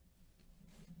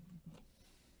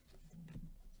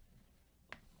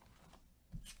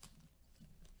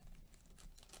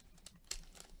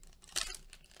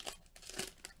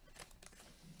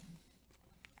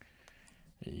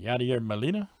 Yadier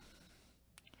Molina.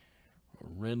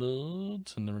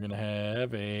 Reynolds. And then we're going to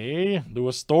have a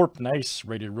Lewis Thorpe. Nice,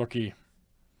 rated rookie.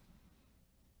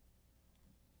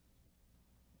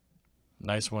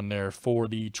 Nice one there for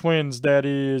the Twins. That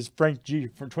is Frank G.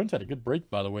 Twins had a good break,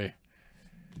 by the way.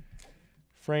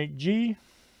 Frank G.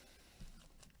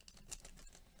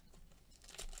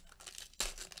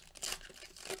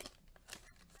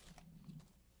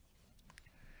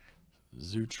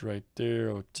 Zooch right there.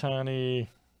 Otani.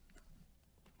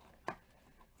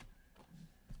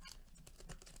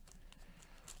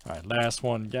 All right, last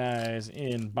one, guys,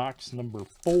 in box number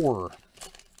 4.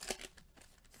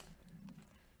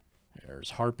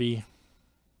 There's Harpy.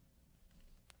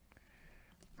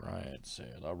 Brian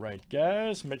said, all right,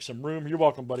 guys, make some room. You're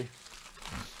welcome, buddy.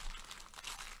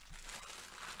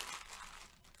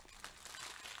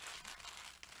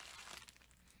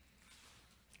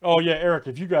 Oh, yeah, Eric,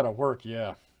 if you got to work,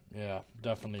 yeah. Yeah,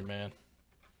 definitely, man.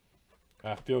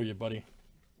 I feel you, buddy.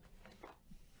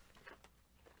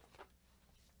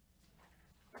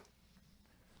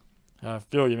 I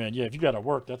feel you, man. Yeah, if you got to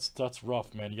work, that's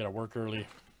rough, man. You got to work early.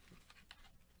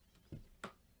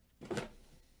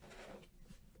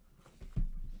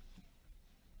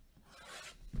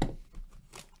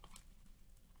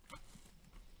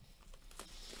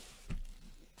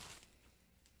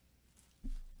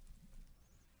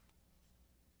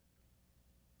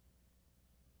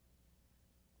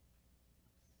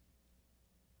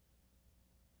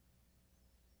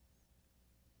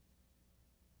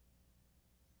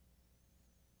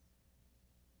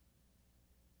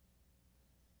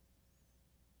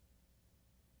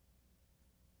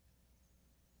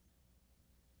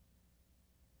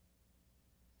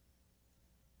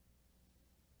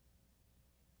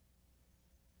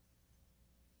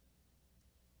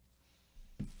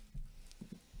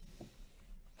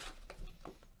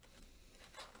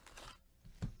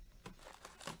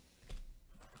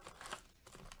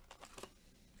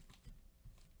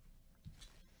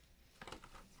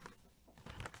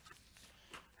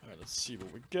 Let's see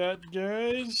what we got,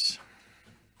 guys.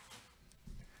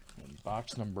 And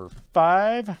box number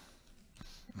 5.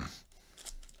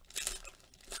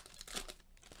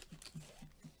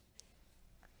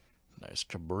 Nice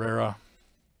Cabrera.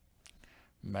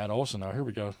 Matt Olson. Now, here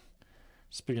we go.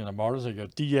 Speaking of martyrs, there you go.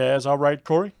 Diaz. All right,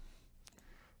 Corey.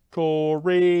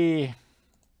 Corey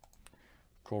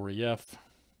F.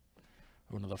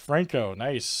 Another Franco.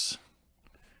 Nice.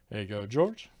 There you go,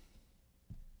 George.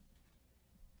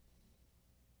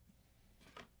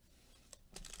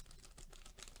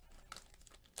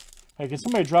 Hey, can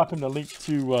somebody drop in the link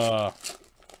to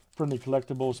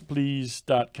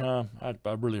friendlycollectiblesplease.com? I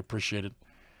really appreciate it.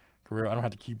 I don't have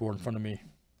the keyboard in front of me.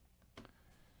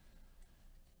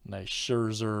 Nice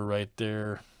Scherzer right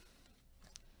there.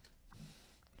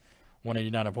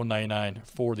 189 of 199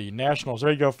 for the Nationals. There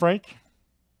you go, Frank.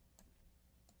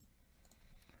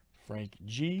 Frank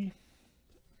G.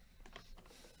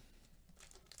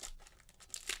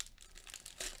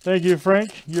 Thank you,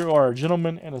 Frank. You are a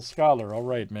gentleman and a scholar. All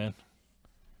right, man.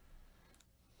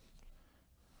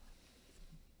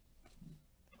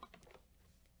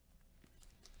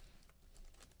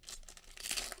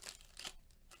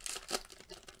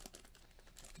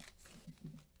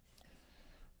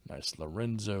 Nice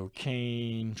Lorenzo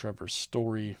Cain, Trevor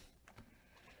Story.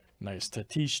 Nice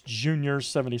Tatis Jr.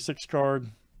 76 card.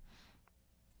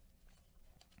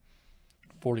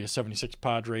 40 of 76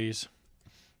 Padres.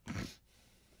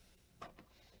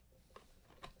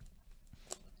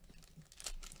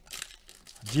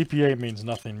 GPA means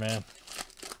nothing, man.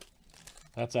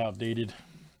 That's outdated.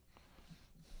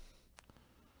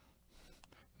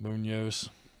 Munoz.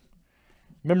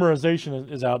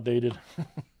 Memorization is outdated.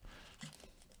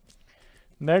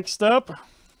 Next up,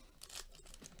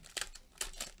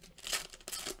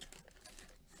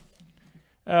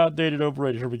 outdated,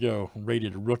 overrated. Here we go.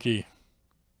 Rated rookie.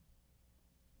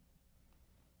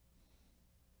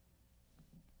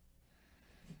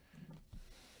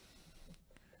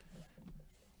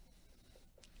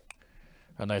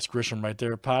 A nice Grisham right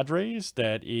there, Padres.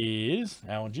 That is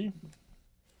Alan G.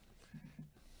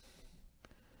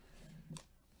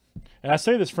 And I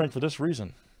say this, Frank, for this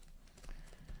reason.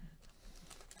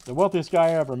 The wealthiest guy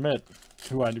I ever met,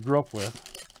 who I grew up with,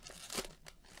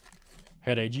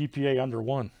 had a GPA under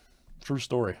 1. True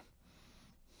story.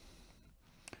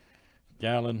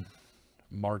 Gallen,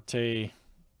 Marte.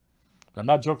 I'm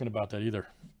not joking about that either.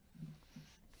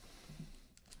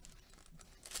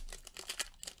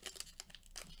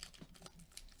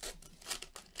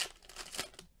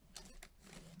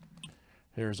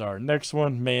 Here's our next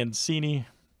one, Mancini.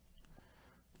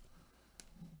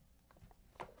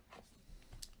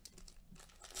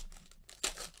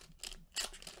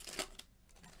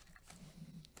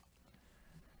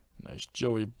 Nice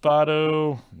Joey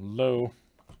Votto, low.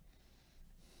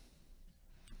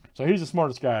 So he's the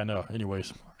smartest guy I know.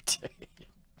 Anyways,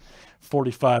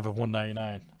 45 of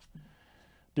 199.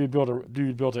 Dude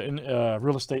built a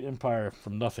real estate empire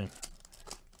from nothing.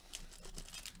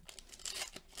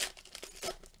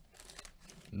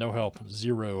 No help,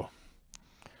 0.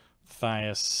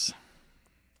 Thias.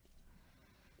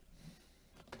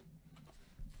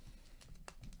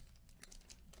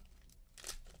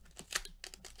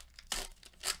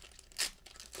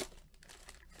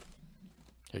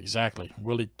 Exactly.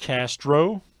 Willie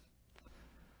Castro.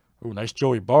 Ooh, nice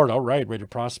Joey Bart. All right, rated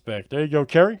prospect. There you go,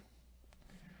 Kerry.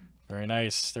 Very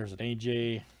nice. There's an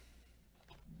AJ.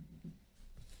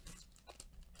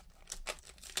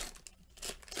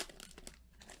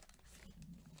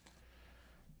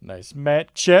 Nice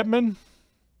Matt Chapman.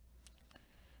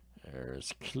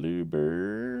 There's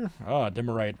Kluber. Ah,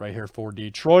 Demerite right here for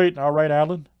Detroit. All right,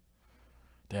 Alan.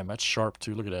 Damn, that's sharp,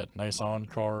 too. Look at that. Nice on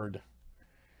card.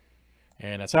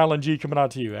 And that's Alan G coming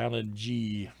out to you. Alan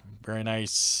G. Very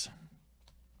nice.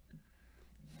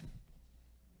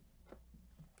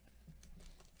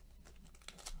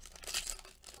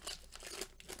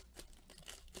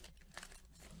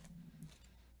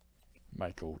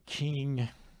 Michael King.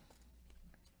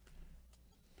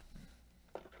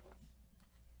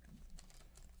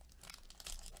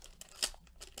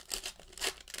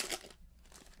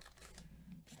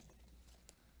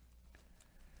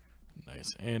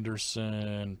 Nice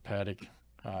Anderson, Paddock,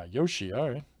 Yoshi.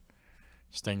 All right.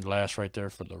 Stained glass right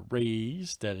there for the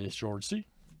Rays. That is George C.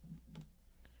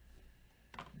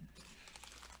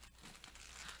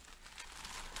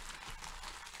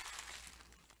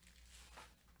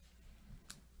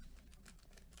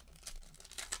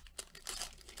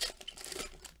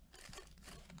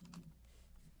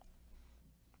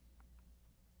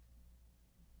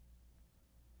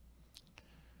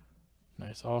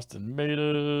 Nice Austin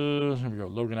Maida. Here we go.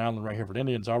 Logan Allen right here for the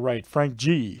Indians. All right, Frank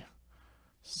G.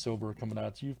 Silver coming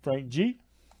out to you, Frank G.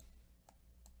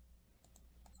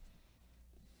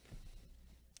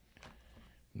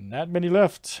 Not many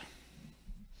left.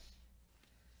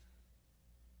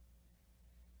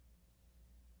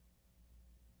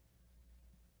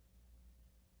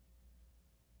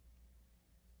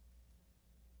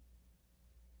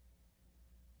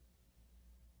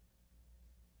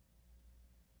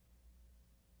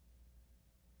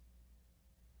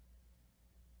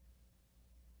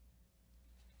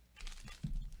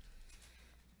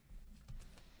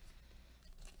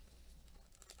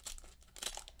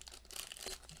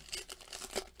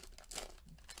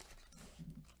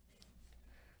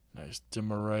 Nice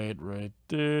Demerite right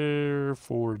there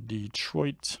for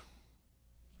Detroit.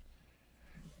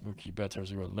 Mookie Betts.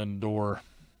 There's go Lindor.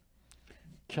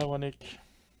 Kelenic.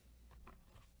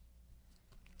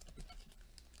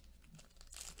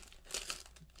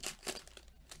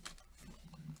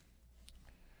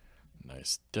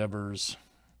 Nice Devers.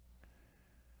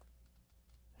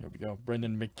 Here we go.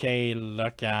 Brendan McKay.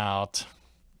 Look out.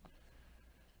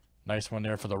 Nice one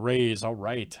there for the Rays. All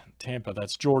right. Tampa.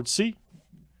 That's George C.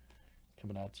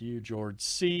 Coming out to you, George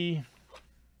C.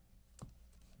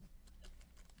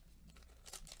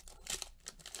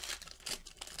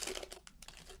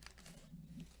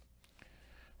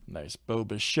 Nice Bo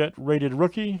Bichette rated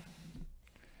rookie.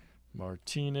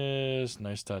 Martinez.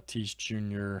 Nice Tatis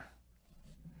Jr.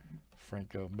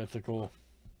 Franco Mythical.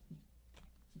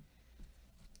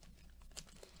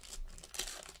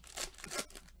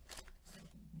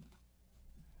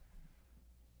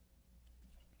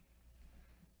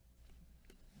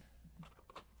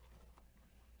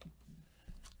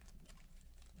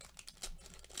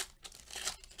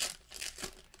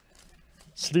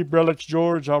 Sleep Relics,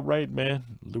 George. All right, man.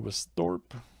 Lewis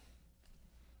Thorpe.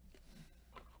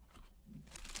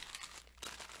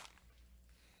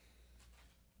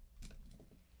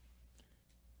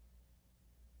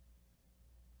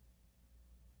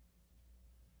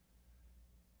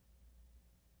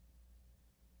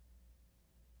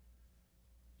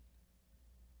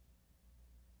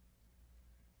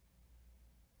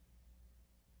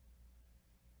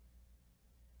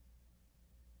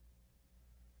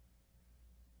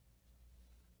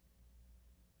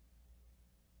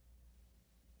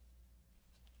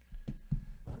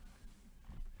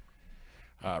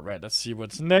 All right, let's see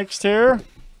what's next here.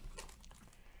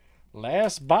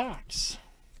 Last box.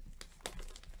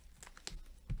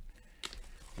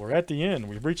 We're at the end.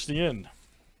 We've reached the end.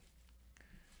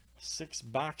 6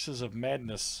 boxes of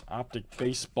madness. Optic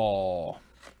baseball.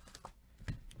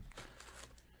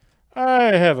 I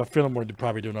have a feeling we're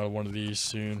probably do another one of these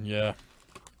soon. Yeah.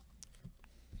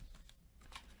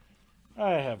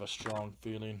 I have a strong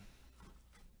feeling.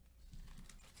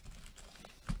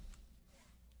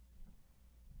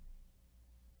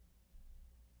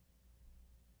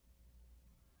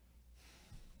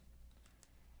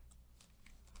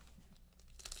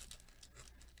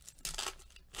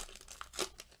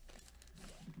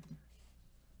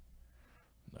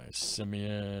 Nice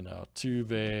Simeon,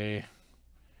 Altuve.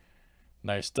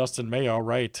 Nice Dustin May, all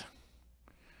right.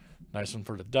 Nice one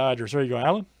for the Dodgers. There you go,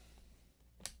 Alan.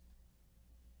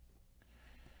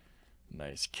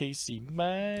 Nice Casey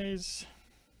Mize.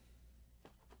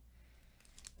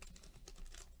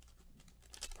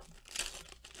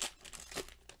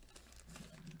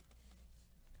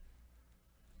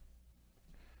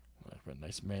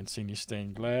 Nice Mancini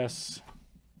stained glass.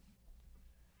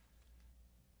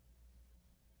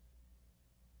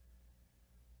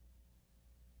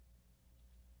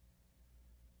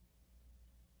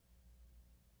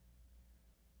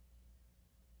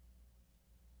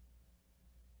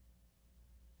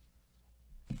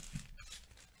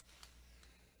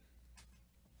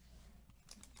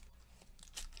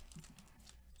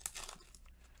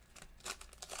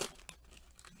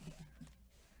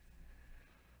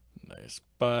 Nice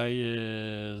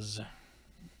Baez.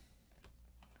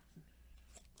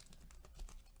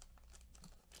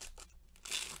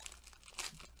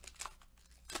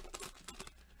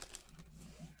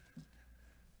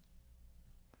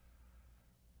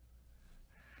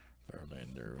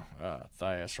 Verlander.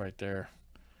 Thias right there.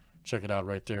 Check it out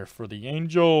right there for the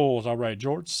Angels. All right,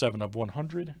 George. 7 of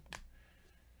 100.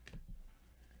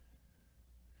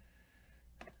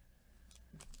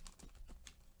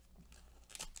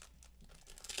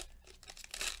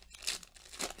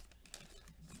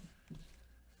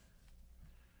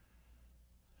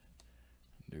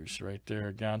 Deuce right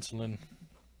there, Gonsolin.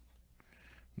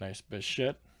 Nice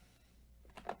Bichette.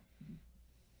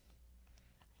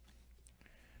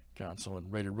 Got someone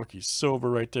rated rookie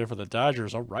silver right there for the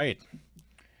Dodgers. All right.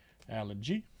 Alan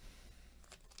G.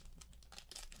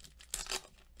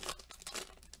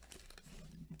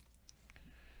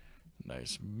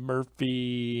 Nice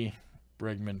Murphy.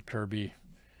 Bregman, Kirby.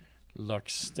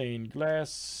 Lux stained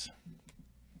glass.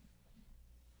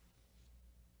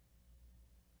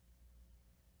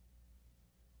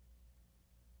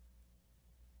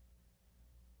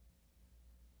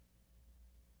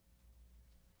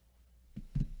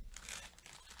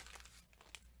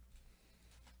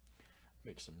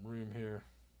 Make some room here.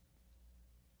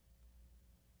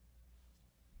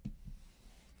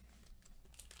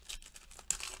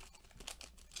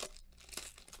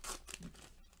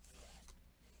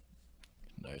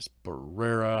 Nice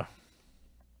Barrera.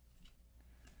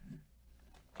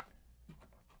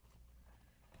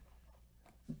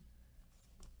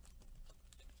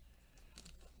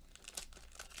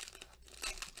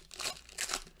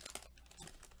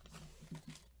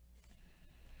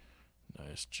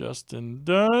 Nice Justin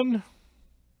Dunn.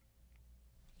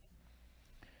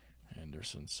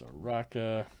 Anderson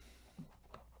Soraka.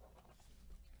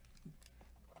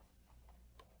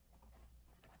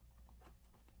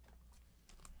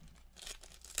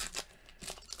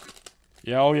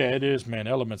 Yeah, oh yeah, it is, man.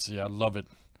 Elements, yeah, I love it.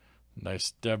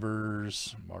 Nice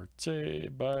Devers,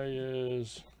 Marte,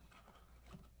 Baez.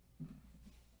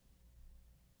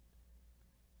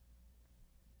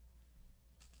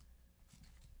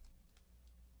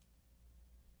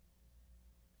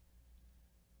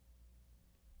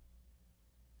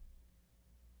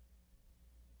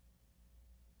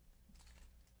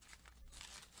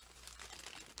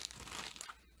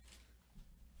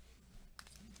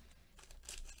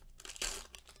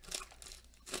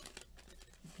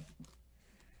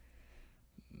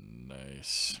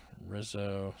 Nice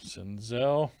Rizzo,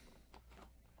 Senzel.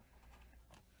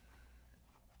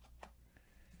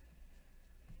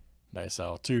 Nice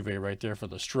Altuve right there for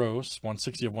the Stros.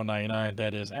 160 of 199.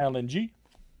 That is Alan G.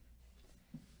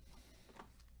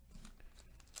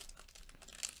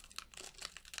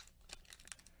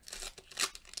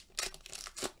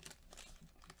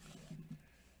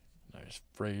 Nice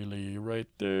Fraley right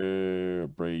there.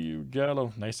 Abreu,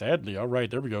 Gallo. Nice Adley. All right,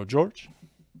 there we go, George.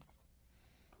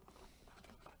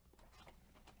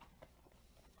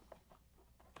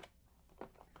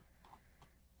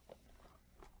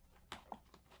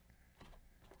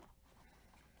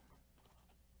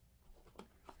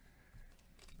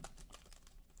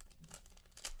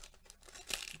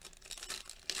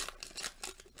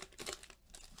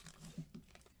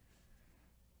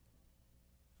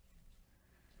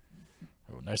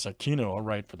 Nice Aquino, all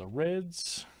right, for the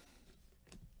Reds.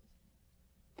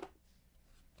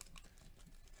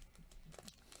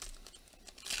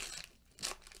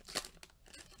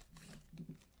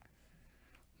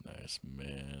 Nice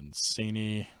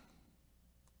Mancini.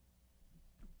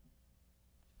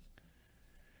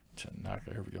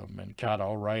 Tanaka, here we go. Mancata,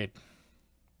 all right.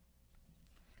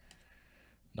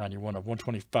 91 of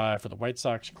 125 for the White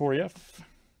Sox, Corey F.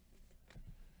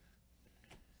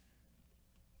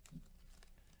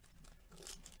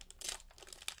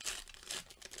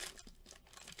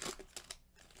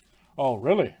 Oh,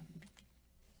 really?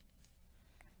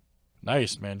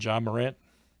 Nice, man. John Morant.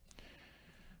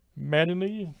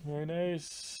 Mattingly. Very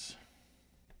nice.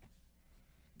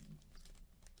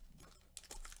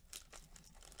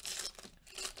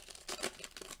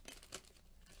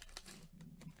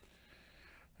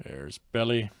 There's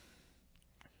Belly.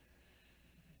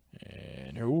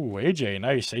 And, ooh, AJ.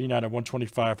 Nice. 89 of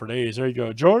 125 for days. There you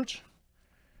go, George.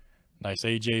 Nice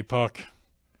AJ puck.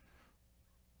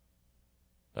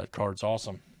 That card's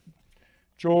awesome.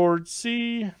 George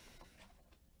C.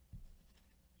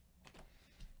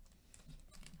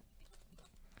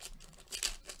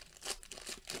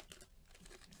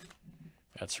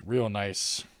 That's real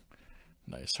nice.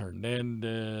 Nice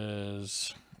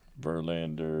Hernandez.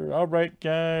 Verlander. All right,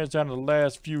 guys. Down to the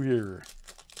last few here.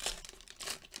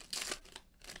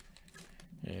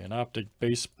 And Optic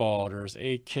Baseball. There's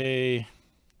AK.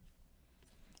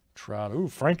 Trout. Ooh,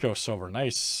 Franco silver.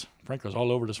 Nice. Franco's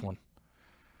all over this one.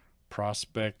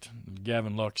 Prospect.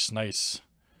 Gavin Lux. Nice.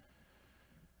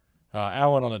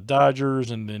 Allen on the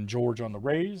Dodgers. And then George on the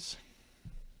Rays.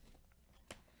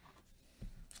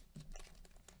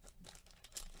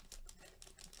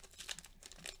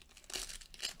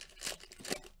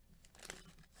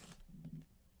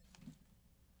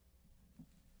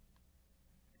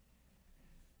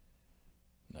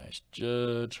 Nice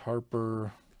Judge.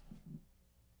 Harper.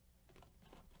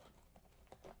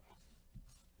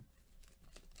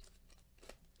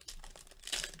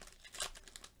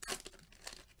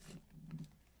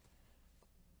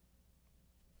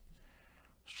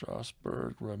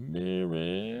 Strasburg,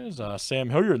 Ramirez.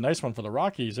 Sam Hilliard, nice one for the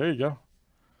Rockies. There you go.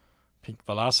 Pink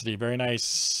Velocity, very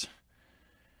nice.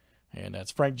 And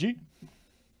that's Frank G.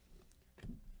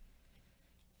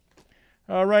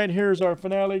 All right, here's our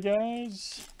finale,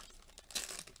 guys.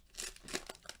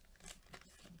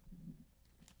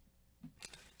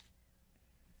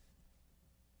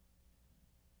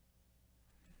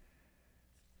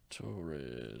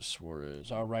 Torres,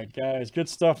 Suarez. All right, guys, good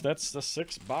stuff. That's the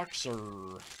 6-boxer.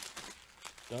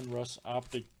 Donruss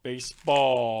Optic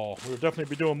Baseball. We'll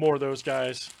definitely be doing more of those,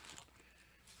 guys.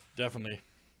 Definitely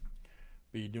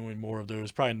be doing more of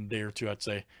those, probably in a day or two, I'd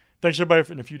say. Thanks, everybody,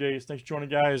 for in a few days. Thanks for joining,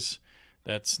 guys.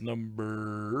 That's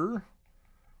number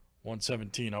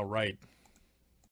 117. All right.